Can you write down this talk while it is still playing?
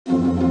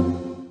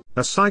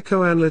A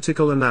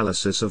psychoanalytical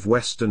analysis of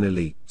Western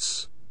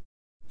elites.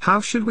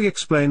 How should we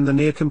explain the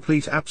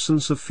near-complete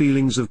absence of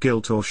feelings of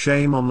guilt or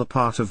shame on the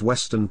part of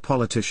Western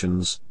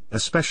politicians,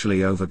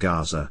 especially over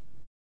Gaza?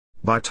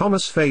 By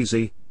Thomas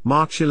Fazi,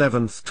 March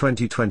 11,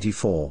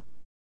 2024.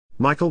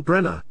 Michael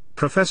Brenner,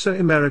 Professor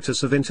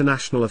Emeritus of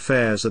International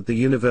Affairs at the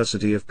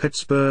University of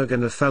Pittsburgh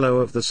and a Fellow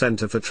of the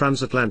Center for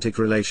Transatlantic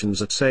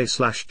Relations at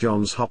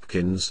Johns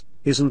Hopkins,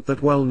 isn't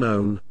that well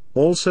known,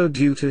 also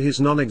due to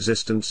his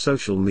non-existent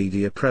social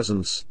media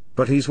presence,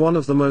 but he's one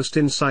of the most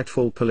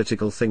insightful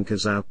political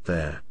thinkers out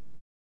there.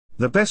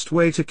 The best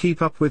way to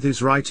keep up with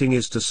his writing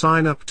is to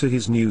sign up to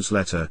his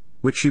newsletter,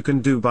 which you can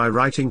do by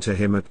writing to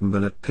him at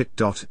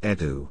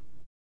mban@pit.edu.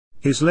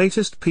 His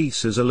latest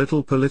piece is a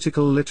little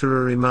political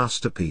literary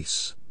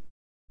masterpiece.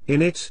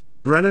 In it,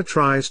 Brenner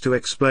tries to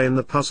explain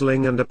the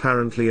puzzling and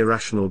apparently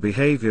irrational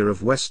behavior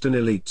of Western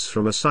elites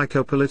from a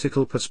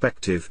psychopolitical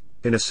perspective,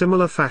 in a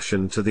similar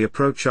fashion to the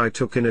approach I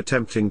took in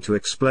attempting to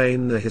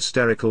explain the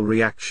hysterical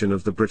reaction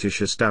of the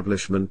British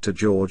establishment to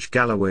George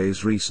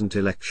Galloway's recent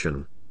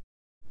election.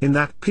 In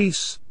that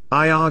piece,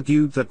 I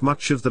argued that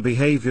much of the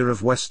behavior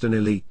of Western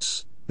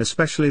elites,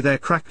 especially their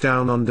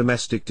crackdown on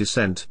domestic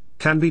dissent,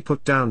 can be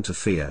put down to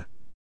fear.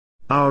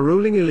 Our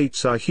ruling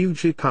elites are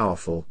hugely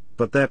powerful,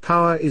 but their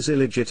power is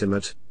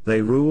illegitimate.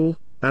 They rule,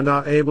 and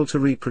are able to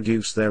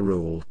reproduce their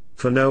rule,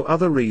 for no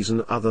other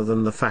reason other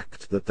than the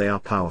fact that they are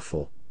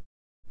powerful.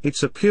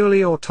 It's a purely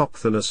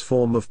autochthonous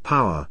form of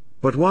power,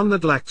 but one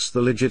that lacks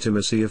the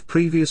legitimacy of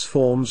previous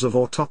forms of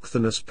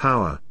autochthonous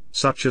power,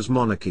 such as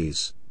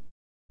monarchies.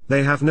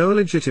 They have no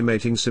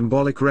legitimating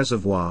symbolic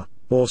reservoir,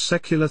 or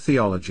secular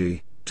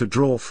theology, to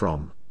draw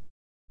from.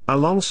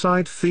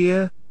 Alongside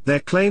fear, they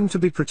claim to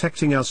be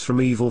protecting us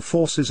from evil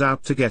forces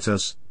out to get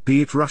us,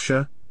 be it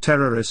Russia,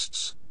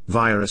 terrorists,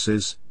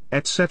 viruses,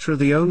 etc.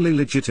 The only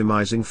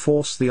legitimizing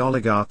force the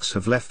oligarchs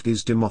have left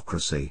is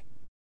democracy.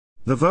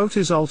 The vote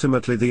is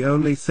ultimately the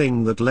only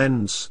thing that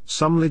lends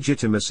some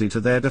legitimacy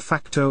to their de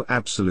facto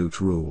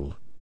absolute rule.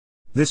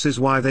 This is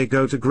why they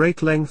go to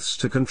great lengths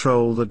to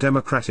control the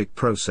democratic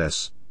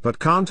process, but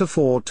can't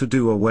afford to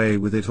do away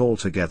with it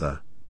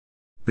altogether.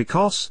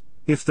 Because,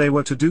 if they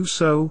were to do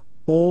so,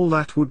 all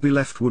that would be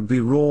left would be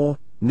raw,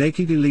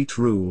 naked elite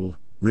rule,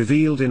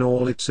 revealed in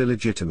all its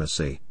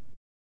illegitimacy.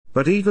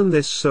 But even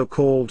this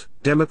so-called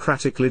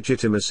democratic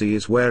legitimacy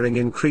is wearing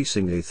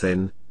increasingly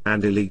thin,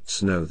 and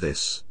elites know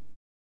this.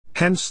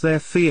 Hence their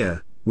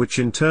fear, which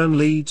in turn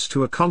leads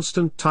to a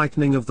constant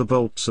tightening of the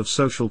bolts of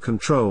social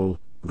control,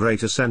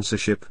 greater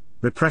censorship,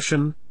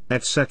 repression,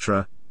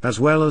 etc., as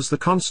well as the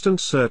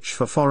constant search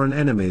for foreign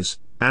enemies,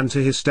 and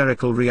to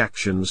hysterical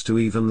reactions to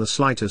even the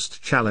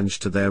slightest challenge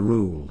to their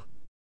rule.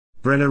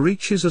 Brenner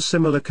reaches a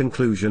similar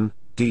conclusion: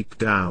 deep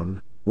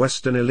down,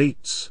 Western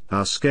elites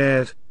are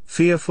scared,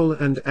 fearful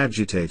and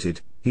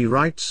agitated, he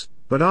writes,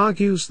 but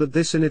argues that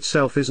this in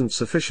itself isn't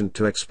sufficient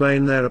to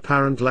explain their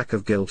apparent lack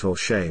of guilt or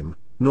shame,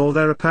 nor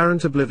their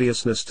apparent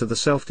obliviousness to the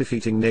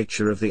self-defeating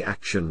nature of the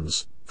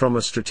actions, from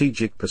a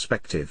strategic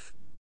perspective.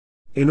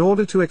 In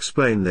order to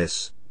explain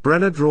this,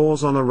 Brenner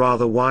draws on a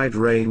rather wide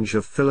range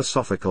of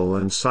philosophical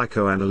and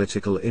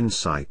psychoanalytical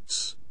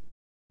insights.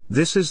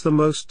 This is the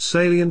most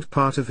salient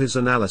part of his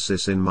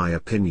analysis in my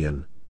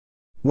opinion.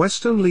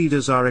 Western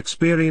leaders are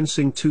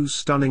experiencing two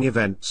stunning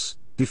events: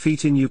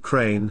 defeat in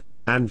Ukraine,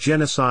 and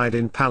genocide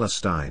in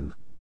Palestine.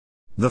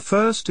 The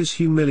first is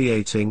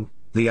humiliating,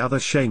 the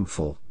other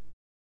shameful.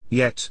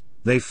 Yet,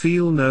 they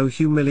feel no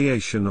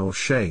humiliation or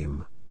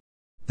shame.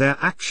 Their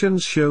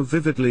actions show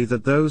vividly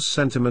that those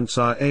sentiments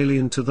are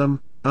alien to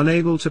them,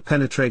 unable to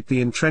penetrate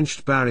the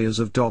entrenched barriers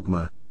of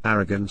dogma,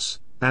 arrogance,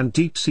 and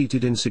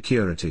deep-seated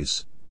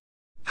insecurities.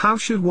 How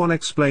should one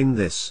explain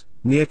this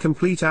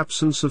near-complete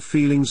absence of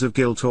feelings of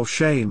guilt or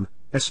shame,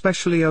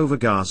 especially over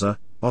Gaza,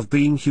 of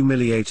being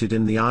humiliated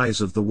in the eyes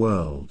of the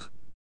world?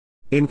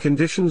 In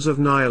conditions of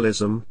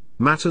nihilism,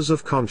 matters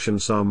of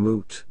conscience are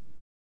moot.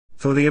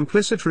 For the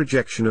implicit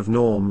rejection of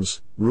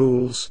norms,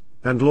 rules,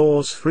 and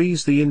laws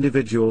frees the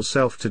individual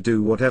self to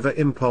do whatever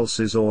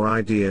impulses or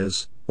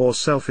ideas, or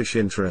selfish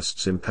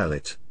interests impel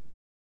it.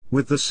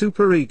 With the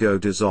superego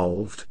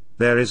dissolved,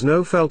 there is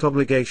no felt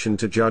obligation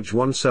to judge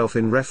oneself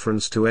in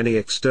reference to any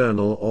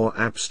external or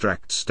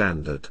abstract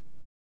standard.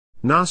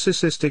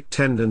 Narcissistic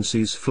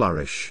tendencies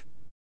flourish.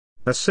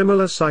 A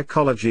similar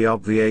psychology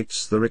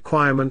obviates the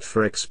requirement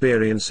for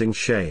experiencing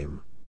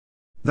shame.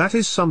 That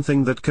is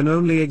something that can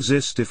only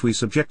exist if we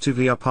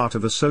subjectively are part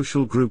of a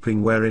social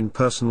grouping wherein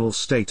personal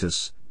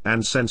status,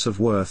 and sense of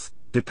worth,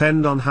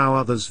 depend on how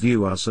others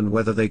view us and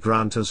whether they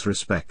grant us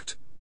respect.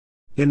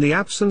 In the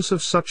absence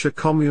of such a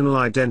communal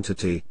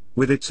identity,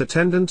 with its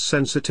attendant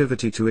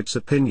sensitivity to its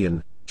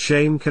opinion,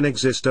 shame can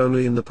exist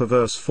only in the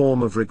perverse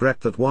form of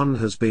regret that one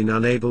has been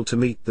unable to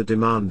meet the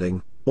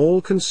demanding,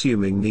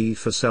 all-consuming need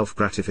for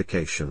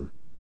self-gratification.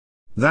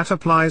 That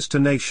applies to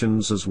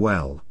nations as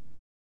well.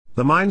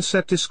 The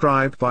mindset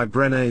described by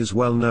Brenner is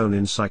well known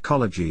in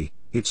psychology,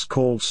 it's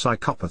called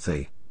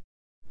psychopathy.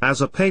 As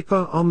a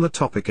paper on the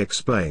topic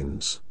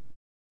explains,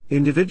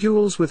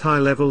 individuals with high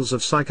levels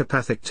of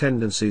psychopathic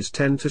tendencies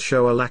tend to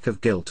show a lack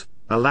of guilt,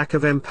 a lack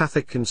of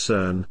empathic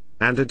concern,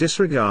 and a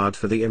disregard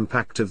for the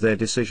impact of their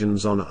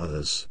decisions on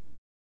others.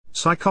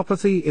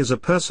 Psychopathy is a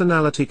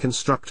personality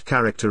construct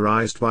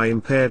characterized by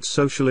impaired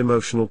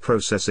social-emotional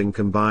processing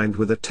combined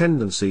with a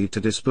tendency to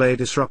display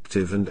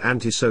disruptive and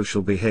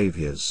antisocial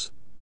behaviors.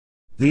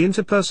 The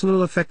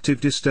interpersonal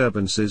affective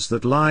disturbances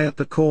that lie at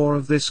the core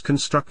of this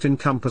construct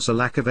encompass a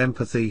lack of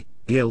empathy,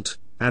 guilt,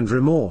 and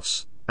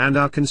remorse, and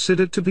are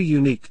considered to be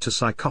unique to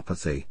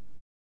psychopathy.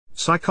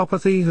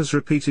 Psychopathy has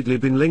repeatedly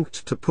been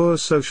linked to poor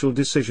social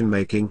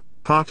decision-making,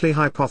 partly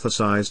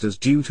hypothesized as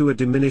due to a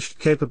diminished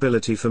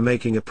capability for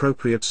making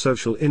appropriate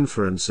social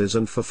inferences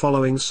and for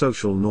following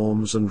social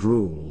norms and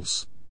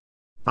rules.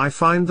 I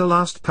find the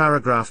last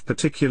paragraph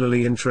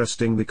particularly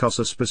interesting because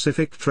a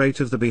specific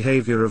trait of the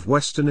behavior of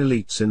Western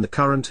elites in the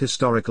current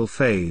historical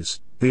phase,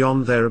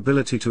 beyond their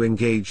ability to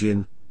engage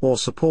in, or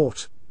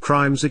support,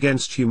 crimes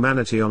against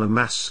humanity on a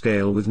mass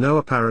scale with no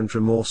apparent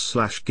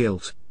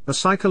remorse/guilt, a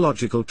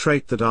psychological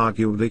trait that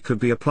arguably could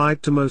be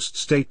applied to most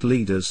state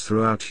leaders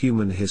throughout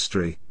human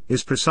history,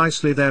 is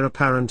precisely their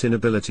apparent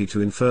inability to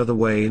infer the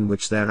way in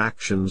which their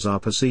actions are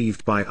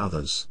perceived by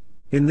others,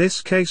 in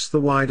this case the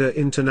wider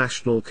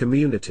international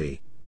community.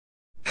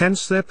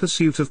 Hence their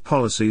pursuit of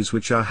policies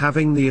which are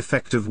having the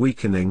effect of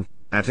weakening,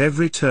 at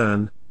every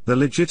turn, the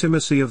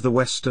legitimacy of the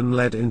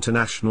Western-led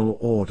international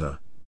order.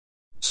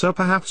 So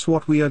perhaps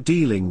what we are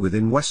dealing with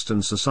in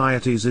Western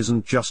societies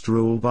isn't just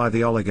rule by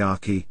the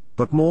oligarchy,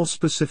 but more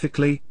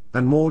specifically,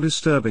 and more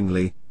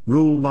disturbingly,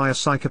 rule by a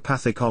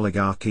psychopathic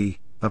oligarchy,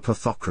 a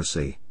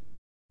pathocracy.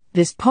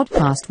 This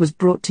podcast was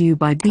brought to you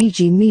by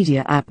BG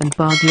Media App and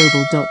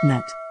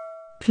barglobal.net.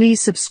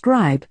 Please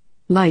subscribe,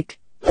 like,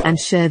 and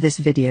share this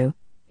video.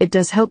 It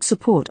does help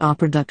support our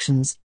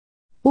productions.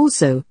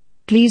 Also,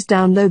 please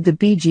download the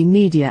BG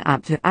Media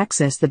app to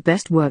access the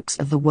best works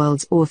of the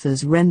world's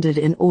authors rendered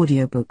in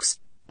audiobooks,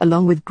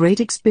 along with great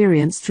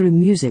experience through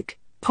music,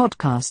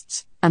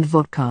 podcasts, and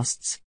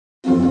vodcasts.